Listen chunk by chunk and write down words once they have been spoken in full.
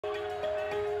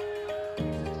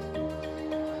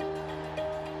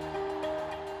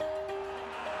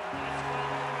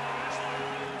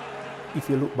if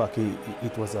you look back,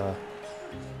 it was a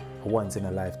once in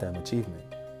a lifetime achievement,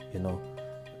 you know.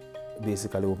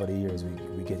 Basically over the years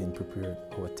we getting prepared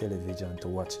our television to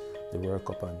watch the World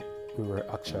Cup, and we were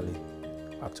actually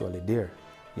there,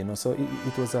 you know. So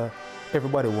it was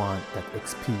everybody wanted that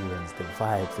experience, the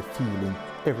vibes, the feeling.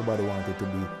 Everybody wanted to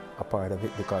be a part of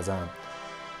it because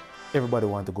everybody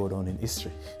wanted to go down in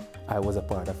history. I was a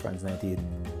part of France 98.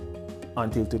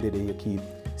 Until today you keep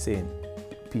saying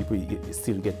people, you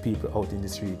still get people out in the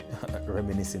street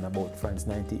reminiscing about France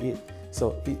 98.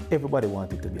 So everybody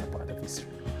wanted to be a part of history.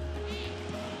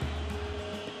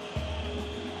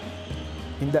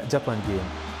 In that Japan game,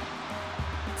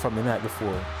 from the night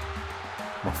before,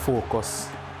 my focus,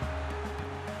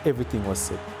 everything was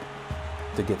set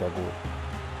to get a goal.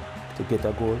 To get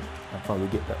a goal, and finally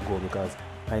get that goal, because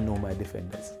I know my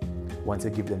defenders. Once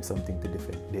you give them something to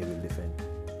defend, they will defend.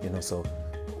 You know, so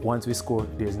once we score,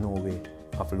 there's no way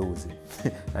of losing.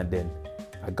 And then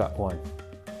I got one,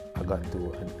 I got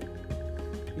two, and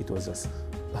it was just,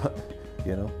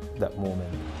 you know, that moment.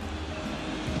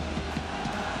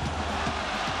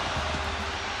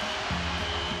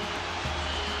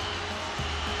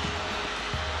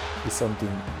 It's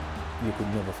something you could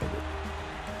never forget.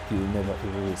 You will never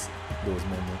erase those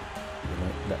moments. You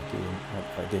know, that game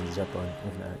against Japan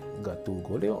when I got 2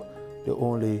 goals. The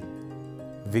only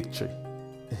victory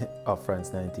of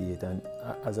France 98, and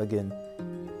as again,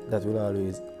 that will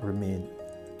always remain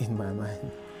in my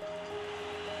mind.